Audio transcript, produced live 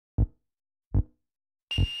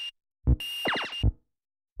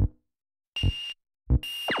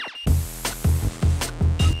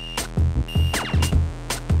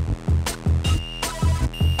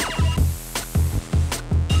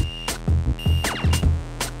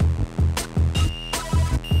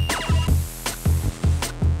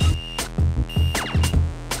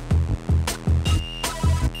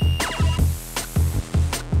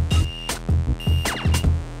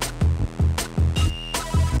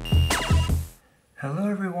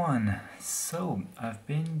everyone! So, I've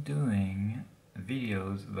been doing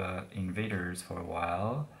videos about invaders for a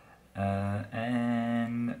while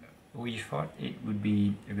and we thought it would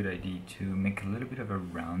be a good idea to make a little bit of a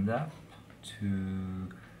roundup to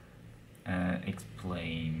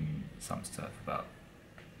explain some stuff about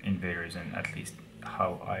invaders and at least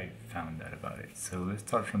how I found out about it. So let's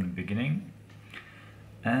start from the beginning.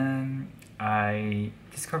 I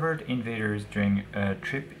discovered invaders during a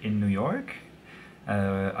trip in New York.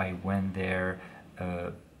 I went there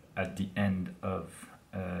at the end of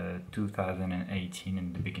 2018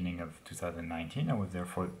 and the beginning of 2019. I was there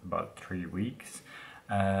for about 3 weeks.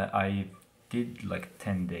 I did like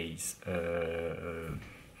 10 days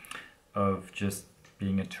of just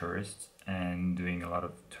being a tourist and doing a lot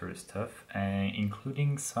of tourist stuff,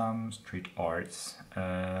 including some street arts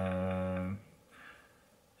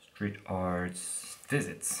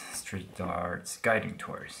visits, street arts guiding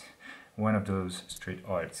tours. One of those street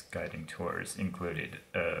arts guiding tours included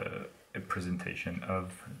a presentation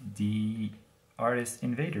of the artist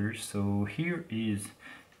Invaders. So here is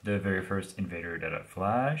the very first Invader that I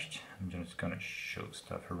flashed. I'm just gonna show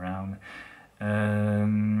stuff around.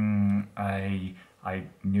 I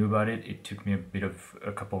knew about it. It took me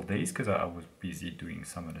a couple of days because I was busy doing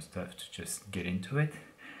some other stuff to just get into it,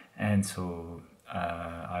 and so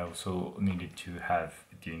I also needed to have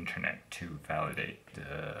the internet to validate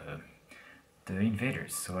the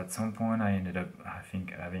invaders. So at some point I ended up, I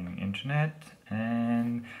think, having internet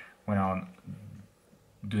and went on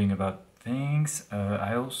doing about things.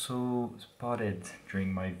 I also spotted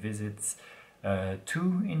during my visits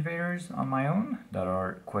 2 invaders on my own that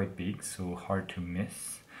are quite big, so hard to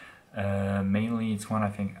miss. Mainly it's one, I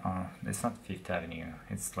think, it's not 5th Avenue,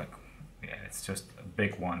 it's like, yeah, it's just a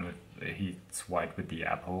big one with, it's white with the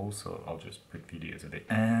apple, so I'll just put videos of it.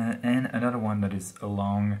 And another one that is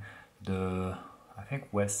along the, I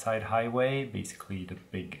think, West Side Highway, basically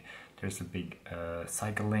there's a big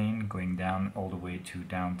cycle lane going down all the way to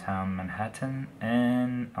downtown Manhattan,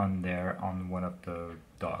 and on one of the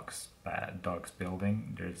docks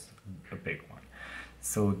building, there's a big one.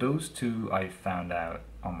 So those 2 I found out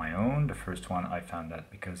on my own. The first one I found out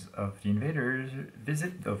because of the invaders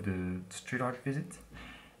visit, of the street art visit,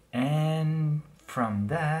 and from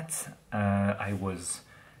that I was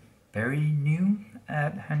very new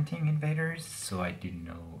at hunting invaders, so I didn't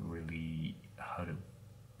know really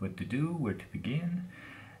what to do, where to begin,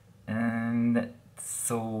 and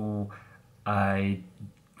so I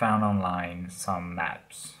found online some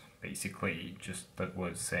maps, basically, just that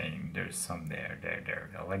was saying there's some there,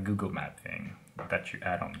 like Google Map thing that you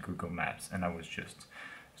add on Google Maps, and I was just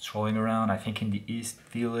strolling around. I think in the East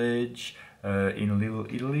Village, in Little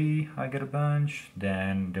Italy I got a bunch,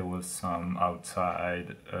 then there was some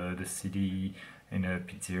outside the city in a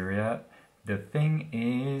pizzeria. The thing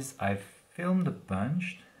is, I filmed a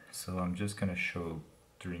bunch, so I'm just gonna show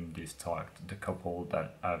during this talk the couple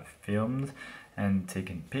that I've filmed and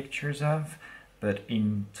taken pictures of, but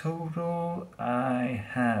in total I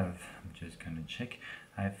have, I'm just gonna check,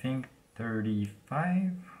 I think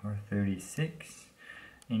 35 or 36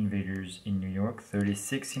 invaders in New York,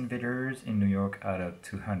 36 invaders in New York out of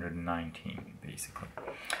 219 basically.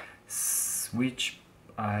 Which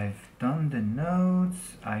I've done the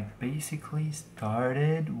notes. I basically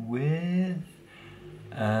started with,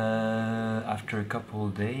 after a couple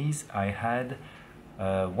of days I had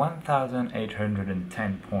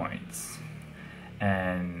 1,810 points,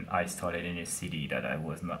 and I started in a city that I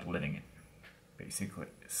was not living in, basically.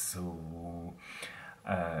 So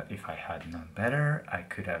if I had known better, I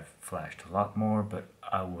could have flashed a lot more, but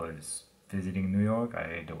I was visiting New York.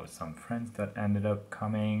 There was some friends that ended up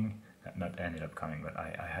coming, but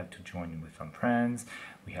I had to join with some friends.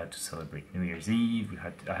 We had to celebrate New Year's Eve.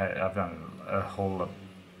 I've done a whole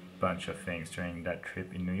bunch of things during that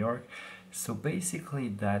trip in New York. So basically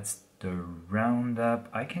that's the roundup.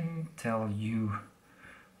 I can tell you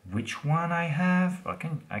which one I have.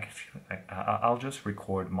 I'll just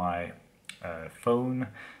record my phone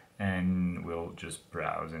and we'll just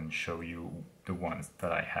browse and show you the ones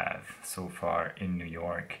that I have so far in New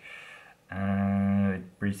York. It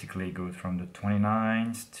basically goes from the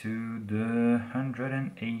 29s to the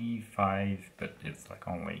 185, but it's like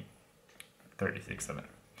only 36 of them.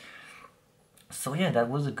 So yeah, that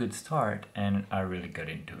was a good start and I really got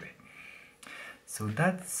into it. So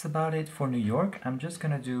that's about it for New York. I'm just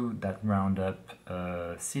gonna do that roundup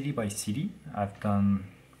city by city. I've done,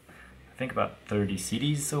 I think, about 30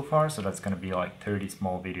 cities so far, so that's gonna be like 30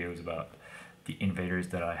 small videos about the invaders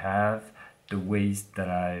that I have, the ways that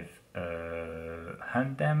I've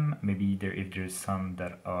hunt them. Maybe if there's some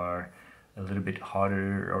that are a little bit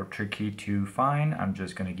harder or tricky to find, I'm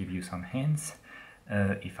just gonna give you some hints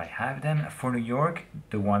if I have them. For New York,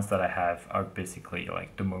 the ones that I have are basically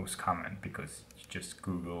like the most common, because you just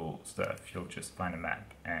Google stuff, you'll just find a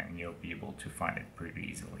map and you'll be able to find it pretty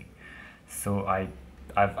easily. So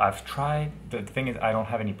I've tried. The thing is, I don't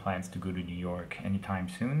have any plans to go to New York anytime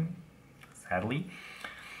soon, sadly.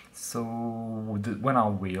 So when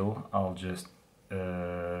I'll just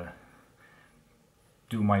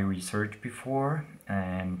do my research before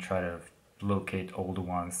and try to locate all the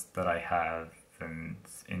ones that I have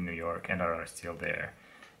in New York and that are still there.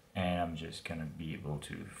 And I'm just gonna be able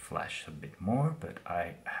to flash a bit more, but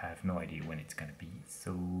I have no idea when it's gonna be.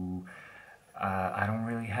 So I don't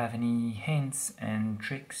really have any hints and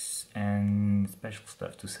tricks and special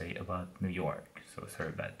stuff to say about New York, so sorry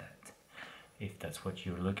about that. If that's what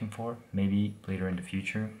you're looking for, maybe later in the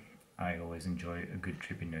future. I always enjoy a good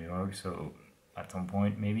trip in New York, so at some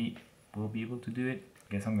point maybe we'll be able to do it.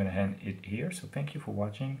 I guess I'm gonna end it here, so thank you for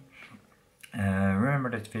watching.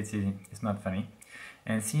 Remember that Fitzy is not funny,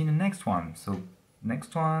 and see you in the next one. So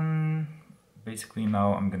next one, basically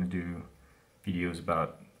now I'm gonna do videos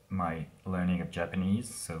about my learning of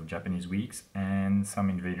Japanese, so Japanese weeks, and some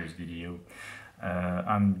invaders video.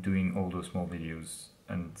 I'm doing all those small videos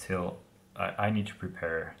until I need to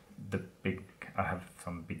prepare the big, I have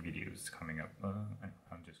some big videos coming up.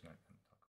 I'm just